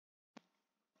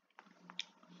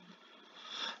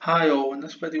Hi all, in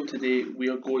this video today we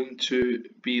are going to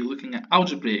be looking at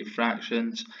algebraic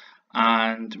fractions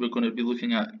and we're going to be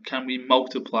looking at can we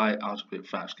multiply algebraic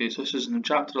fractions. Okay, so this is in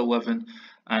chapter 11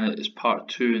 and it is part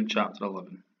 2 in chapter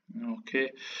 11. Okay,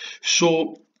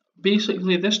 so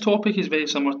basically this topic is very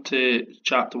similar to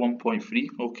chapter 1.3,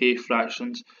 okay,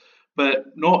 fractions,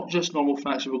 but not just normal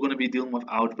fractions, we're going to be dealing with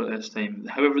algebra this time.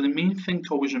 However, the main thing to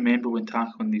always remember when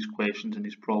tackling these questions and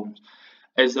these problems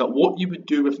is that what you would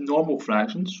do with normal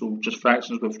fractions, so just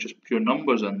fractions with just pure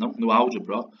numbers in them, no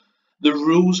algebra, the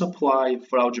rules apply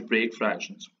for algebraic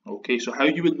fractions. Okay, so how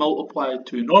you would multiply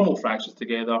two normal fractions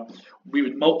together, we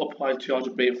would multiply two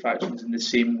algebraic fractions in the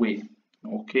same way.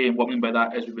 Okay, and what I mean by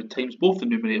that is we would times both the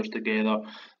numerators together,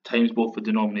 times both the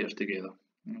denominators together.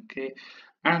 Okay,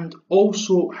 and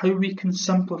also how we can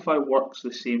simplify works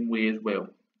the same way as well.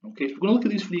 Okay, so we're going to look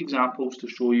at these three examples to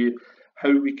show you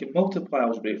how we can multiply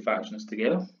algebraic fractions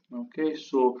together. Okay,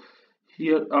 so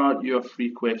here are your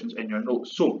three questions in your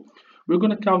notes. So we're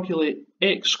going to calculate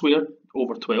x squared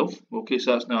over 12. Okay,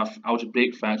 so that's now an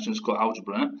algebraic fraction, it's got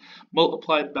algebra in it,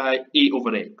 multiplied by 8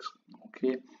 over x.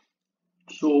 Okay,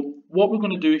 so what we're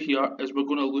going to do here is we're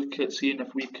going to look at seeing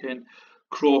if we can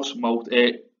cross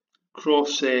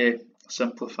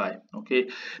simplify. Okay,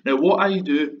 now what I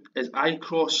do is I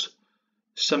cross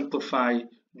simplify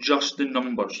just the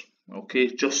numbers. Okay,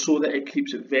 just so that it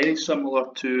keeps it very similar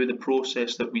to the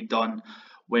process that we done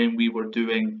when we were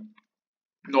doing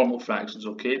normal fractions.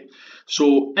 Okay,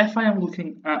 so if I am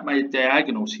looking at my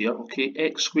diagonals here, okay,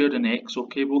 x squared and x,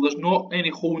 okay, well there's not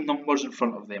any whole numbers in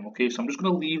front of them, okay, so I'm just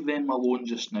going to leave them alone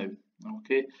just now.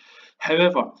 Okay,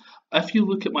 however, if you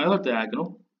look at my other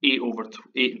diagonal, 8 over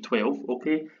 8 and 12,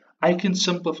 okay, I can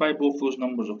simplify both those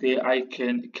numbers. Okay, I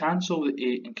can cancel the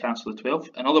 8 and cancel the 12.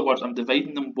 In other words, I'm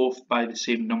dividing them both by the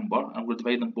same number. I'm going to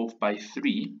divide them both by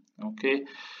 3. Okay,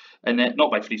 and then not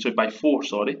by 3, so by 4.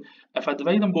 Sorry. If I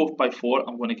divide them both by 4,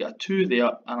 I'm going to get a 2 there,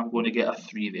 and I'm going to get a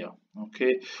 3 there.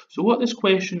 Okay, so what this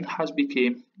question has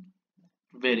become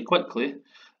very quickly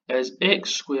is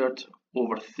x squared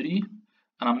over 3,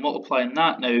 and I'm multiplying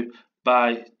that now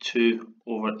by 2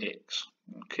 over x.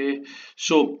 Okay,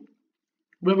 so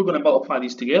where we're going to multiply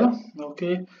these together,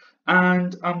 okay,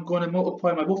 and I'm going to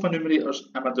multiply both my numerators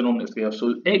and my denominators together.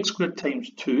 So x squared times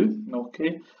 2,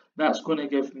 okay, that's going to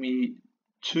give me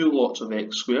 2 lots of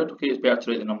x squared. Okay, it's better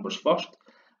to write the numbers first,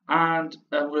 and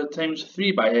I'm going to times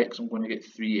 3 by x, I'm going to get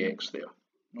 3x there.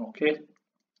 Okay,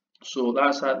 so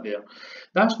that's that there.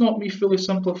 That's not me fully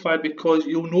simplified because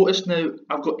you'll notice now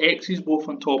I've got x's both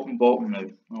on top and bottom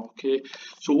now. Okay,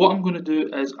 so what I'm going to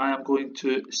do is I am going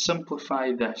to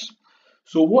simplify this.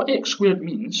 So what x squared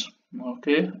means,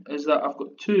 okay, is that I've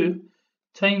got 2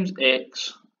 times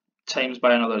x times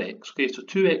by another x. Okay, so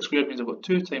 2x squared means I've got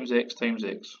 2 times x times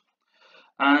x.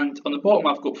 And on the bottom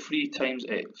I've got 3 times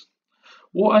x.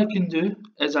 What I can do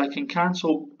is I can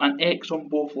cancel an x on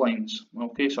both lines.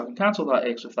 Okay, so I can cancel that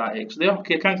x with that x there.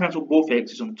 Okay, I can't cancel both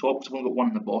x's on the top because I've only got one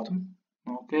on the bottom.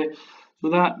 Okay, so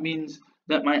that means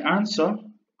that my answer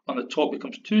on the top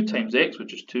becomes 2 times x,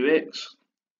 which is 2x.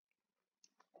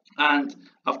 And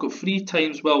I've got 3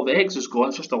 times, well, the x is gone,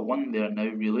 it's just a 1 there now,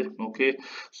 really, okay?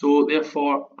 So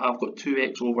therefore, I've got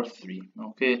 2x over 3,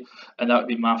 okay? And that would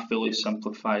be my fully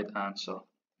simplified answer,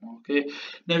 okay?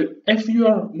 Now, if you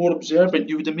are more observant,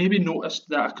 you would have maybe noticed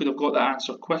that I could have got the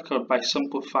answer quicker by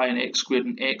simplifying x squared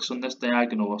and x on this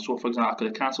diagonal. So, for example, I could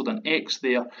have cancelled an x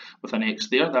there with an x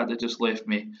there, that just left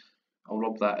me, I'll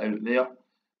rub that out there.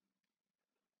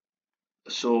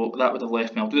 So that would have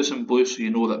left me, I'll do this in blue so you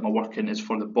know that my working is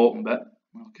for the bottom bit.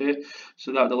 Okay,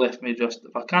 so that would have left me just,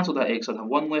 if I cancelled that x, I'd have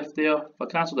 1 left there. If I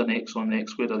cancelled an x on the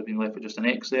x squared, I'd have been left with just an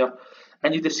x there.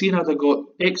 And you'd have seen I'd have got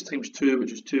x times 2,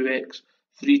 which is 2x,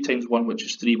 3 times 1, which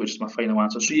is 3, which is my final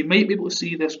answer. So you might be able to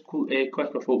see this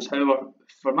quicker, folks. However,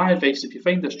 for my advice, if you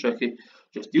find this tricky,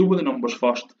 just deal with the numbers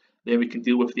first, then we can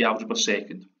deal with the algebra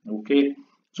second. Okay,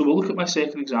 so we'll look at my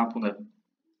second example now.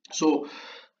 So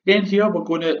again here we're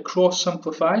going to cross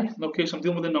simplify. Okay, so I'm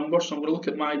dealing with the numbers, so I'm going to look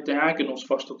at my diagonals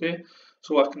first. Okay,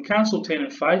 so I can cancel 10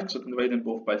 and 5 because I can divide them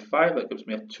both by 5. That gives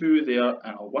me a 2 there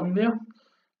and a 1 there.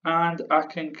 And I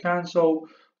can cancel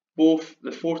both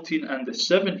the 14 and the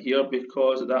 7 here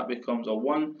because that becomes a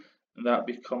 1 and that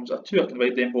becomes a 2. I can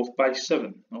divide them both by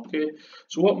 7. Okay,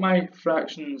 so what my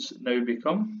fractions now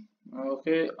become,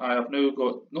 okay, I have now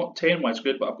got not 10y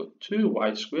squared, but I've got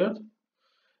 2y squared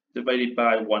divided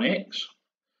by 1x.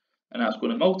 And that's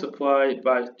going to multiply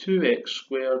by 2x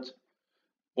squared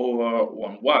over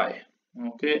 1y.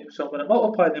 Okay, so I'm going to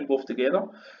multiply them both together.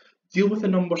 Deal with the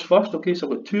numbers first. Okay, so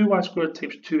I've got 2y squared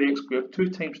times 2x squared. 2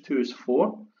 times 2 is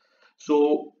 4.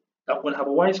 So I'm going to have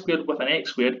a y squared with an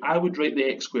x squared. I would write the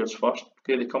x squares first.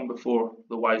 Okay, they come before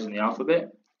the y's in the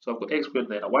alphabet. So I've got x squared,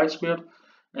 then a y squared,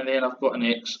 and then I've got an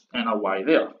x and a y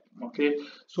there. Okay,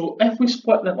 so if we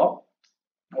split them up,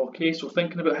 okay, so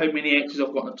thinking about how many x's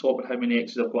I've got on the top and how many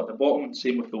x's I've got at the bottom, and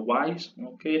same with the y's.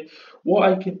 Okay, what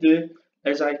I can do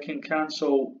is I can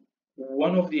cancel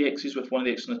one of the x's with one of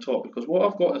the x's on the top, because what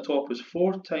I've got on the top is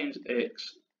 4 times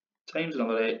x times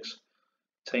another x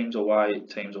times a y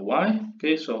times a y.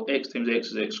 Okay, so x times x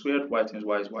is x squared, y times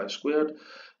y is y squared.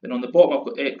 Then on the bottom I've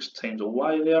got x times a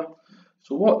y there.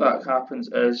 So what that happens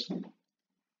is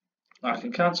I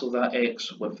can cancel that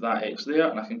x with that x there,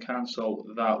 and I can cancel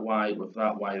that y with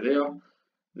that y there.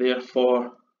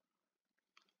 Therefore,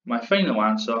 my final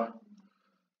answer,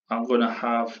 I'm going to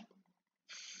have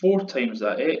 4 times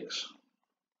that x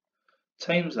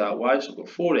times that y, so I've got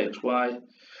 4xy,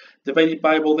 divided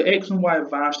by, well, the x and y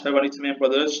have vanished, however I need to remember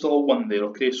there is still a 1 there,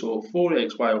 okay, so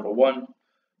 4xy over 1,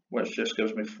 which just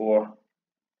gives me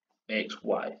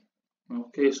 4xy.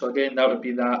 Okay, so again, that would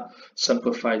be that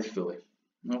simplified fully.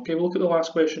 Okay, we'll look at the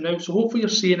last question now. So hopefully you're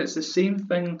seeing it's the same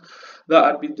thing that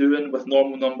I'd be doing with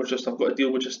normal numbers, just I've got to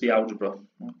deal with just the algebra.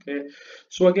 Okay,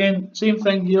 so again, same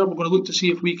thing here. We're going to look to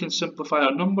see if we can simplify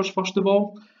our numbers first of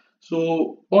all.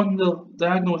 So on the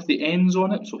diagonal with the n's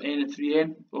on it, so n and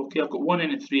 3n, okay, I've got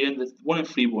 1n and 3n, the 1 and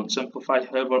 3 won't simplify,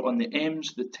 however on the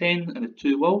m's, the 10 and the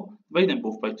 2 will. Divide them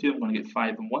both by 2, I'm going to get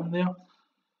 5 and 1 there.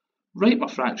 Write my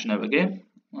fraction out again.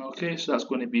 Okay, so that's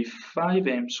going to be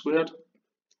 5m squared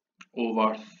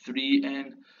over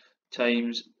 3n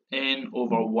times n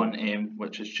over 1m,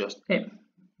 which is just m.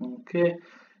 Okay,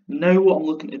 now what I'm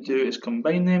looking to do is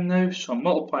combine them now, so I'm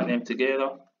multiplying them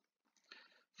together.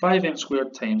 5m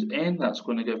squared times n, that's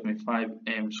going to give me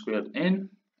 5m squared n.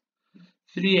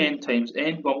 3n times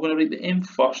n, but I'm going to write the m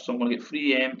first, so I'm going to get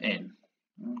 3mn.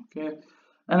 Okay,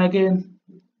 and again,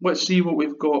 let's see what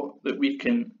we've got that we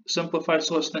can simplify.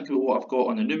 So let's think about what I've got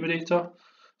on the numerator.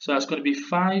 So that's going to be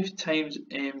 5 times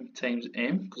m,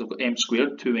 because I've got m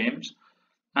squared, 2 m's,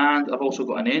 and I've also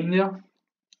got an n there.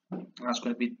 That's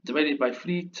going to be divided by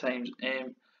 3 times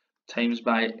m times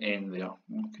by n there.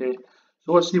 Okay,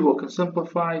 so let's see what can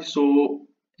simplify. So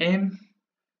m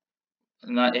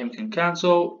and that m can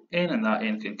cancel, n and that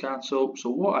n can cancel. So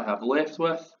what I have left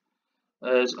with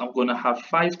is I'm going to have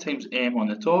 5 times m on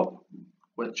the top,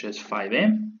 which is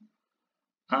 5m,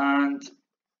 and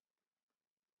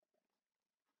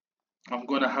I'm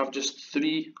going to have just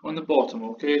 3 on the bottom,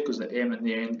 okay, because the m and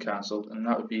the n cancelled, and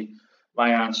that would be my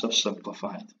answer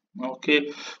simplified.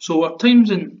 Okay, so our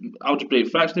times in algebraic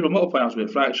fractions, we're multiplying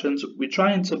algebraic fractions, we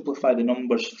try and simplify the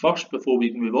numbers first before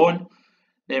we move on,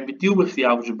 then we deal with the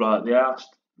algebra that they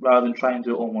asked, rather than try and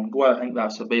do it all in one go. I think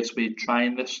that's the best way of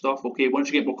trying this stuff, okay. Once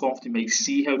you get more confident, you might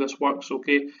see how this works,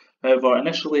 okay. However,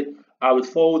 initially, I would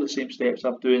follow the same steps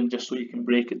I'm doing, just so you can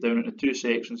break it down into 2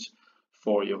 sections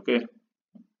for you, okay.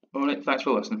 Alright, thanks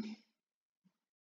for listening.